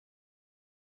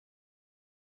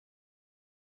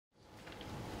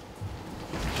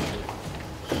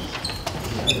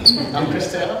I'm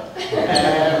Chris Taylor,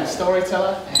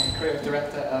 storyteller and creative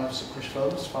director of Superkrush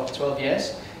Films for 12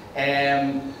 years.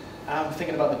 I'm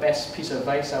thinking about the best piece of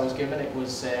advice I was given. It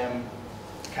was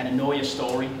kind of know your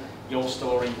story. Your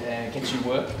story gets you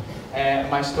work.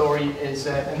 My story is,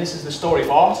 and this is the story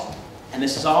of art, and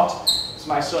this is art. It's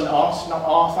my son Art, not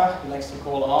Arthur. He likes to be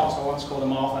called Art. I once called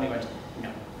him Arthur, and he went,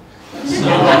 no.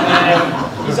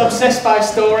 So he's obsessed by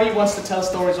story. He wants to tell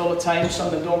stories all the time. Some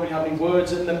of them don't really have any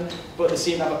words in them, but they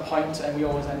seem to have a point, and we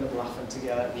always end up laughing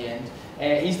together at the end.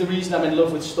 He's the reason I'm in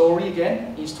love with story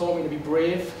again. He's taught me to be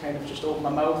brave, kind of just open my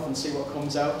mouth and see what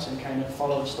comes out, and kind of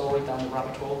follow the story down the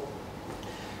rabbit hole.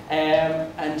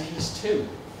 And he's two.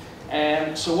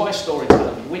 So what is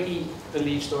storytelling? Wiki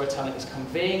believes storytelling is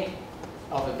conveying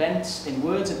of events in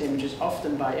words and images,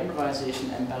 often by improvisation,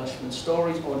 embellishment,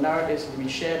 stories or narratives that can be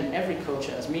shared in every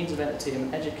culture as means of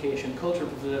entertainment, education, cultural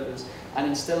preservers, and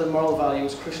instill in moral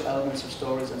values, crucial elements of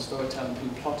stories and storytelling through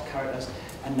plot, characters,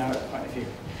 and narrative point of view.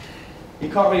 You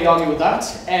can't really argue with that,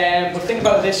 but think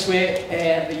about it this way,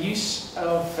 the use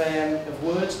of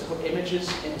words to put images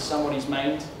into somebody's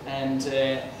mind, and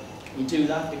you do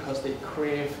that because they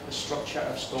crave the structure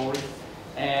of story.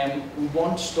 We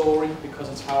want story because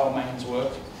it's how our minds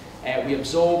work. We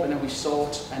absorb and then we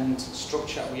sort and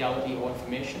structure reality or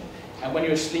information. And when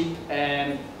you're asleep,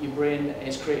 your brain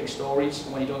is creating stories,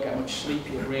 and when you don't get much sleep,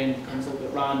 your brain becomes a little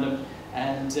bit random,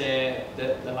 and the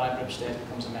library upstairs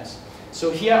becomes a mess. So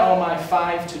here are my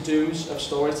 5 to-dos of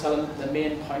storytelling, the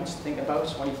main points to think about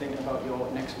when you're thinking about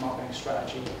your next marketing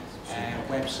strategy,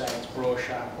 website,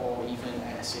 brochure, or even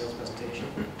a sales presentation.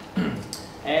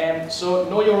 So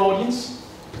know your audience.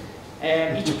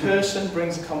 Each person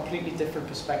brings a completely different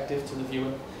perspective to the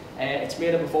viewer. It's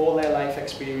made up of all their life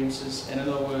experiences. In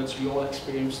other words, we all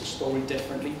experience the story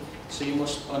differently, so you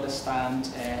must understand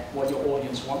what your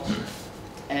audience wants.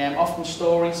 Often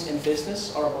stories in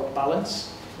business are about balance.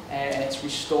 It's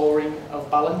restoring of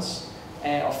balance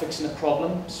or fixing a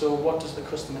problem. So what does the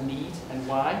customer need and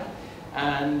why?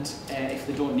 And if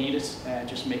they don't need it,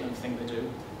 just make them think they do.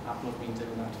 Apple have been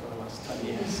doing that for the last 20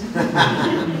 years.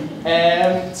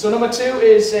 So number 2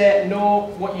 is know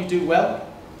what you do well.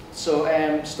 So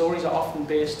stories are often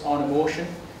based on emotion.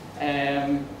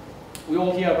 We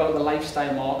all hear about the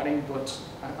lifestyle marketing, but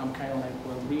I'm kind of like,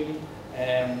 well, really?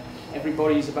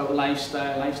 Everybody's about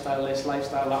lifestyle, lifestyle this,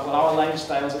 lifestyle that. Well, our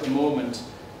lifestyles at the moment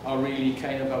are really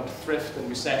kind of about thrift and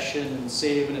recession and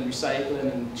saving and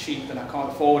recycling and cheap and I can't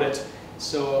afford it.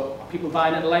 So are people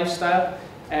buying into lifestyle?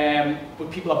 But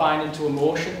people are buying into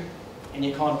emotion, and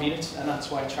you can't beat it, and that's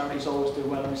why charities always do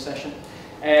well in recession.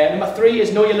 Number 3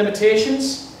 is know your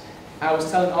limitations. I was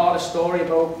telling Art a story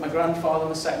about my grandfather in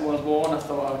the Second World War, and I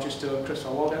thought I would just do a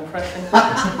Christopher Walken impression,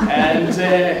 and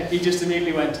he just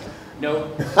immediately went, no.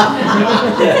 No.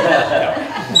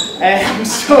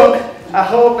 So I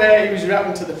hope he was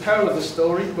reacting to the power of the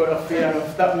story, but I fear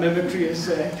that mimicry has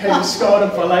kind of scarred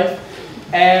him for life.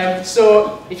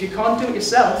 So if you can't do it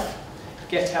yourself,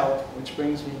 get help, which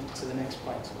brings me to the next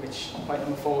point, which point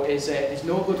number 4 is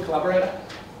no good collaborator.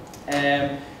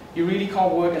 You really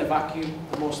can't work in a vacuum.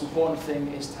 The most important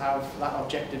thing is to have that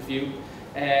objective view.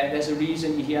 There's a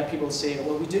reason you hear people say,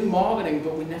 well, we do marketing,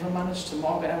 but we never manage to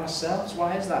market ourselves.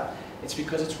 Why is that? It's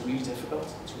because it's really difficult.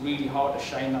 It's really hard to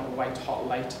shine that white hot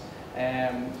light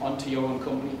onto your own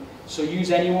company. So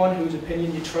use anyone whose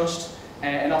opinion you trust,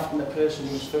 and often the person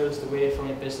who's furthest away from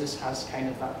your business has kind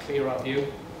of that clearer view.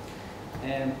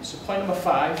 So point number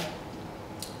 5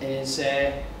 is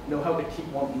know how to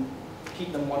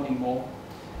keep them wanting more.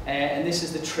 And this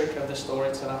is the trick of the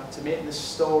storyteller, to make the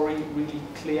story really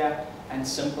clear and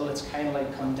simple. It's kind of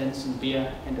like condensing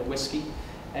beer into whiskey.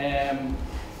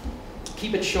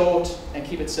 Keep it short and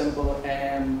keep it simple.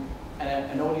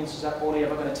 An audience is only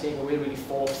ever going to take away really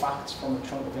 4 facts from a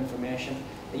chunk of information.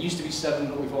 It used to be 7,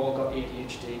 but we've all got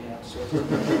ADHD now. So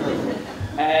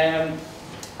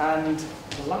and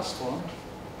the last one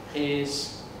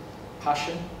is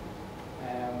passion.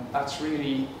 That's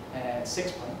really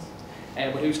 6 points,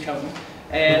 but who's counting?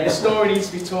 The story needs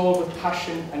to be told with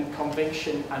passion and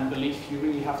conviction and belief. You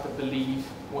really have to believe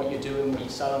what you're doing, what you're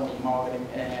selling, what you're marketing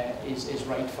is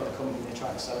right for the company you're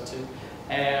trying to sell it to.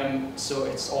 So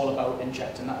it's all about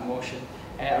injecting that emotion.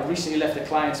 I recently left a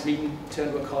client's meeting,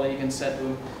 turned to a colleague and said to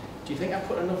him, do you think I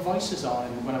put enough voices on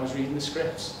when I was reading the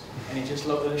scripts? And he just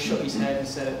looked at us, shook his head and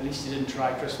said, at least he didn't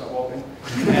try Christopher Walken.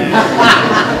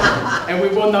 And we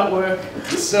won that work.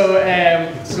 So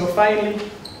finally,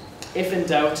 if in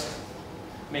doubt,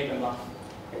 make them laugh.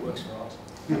 It works for us.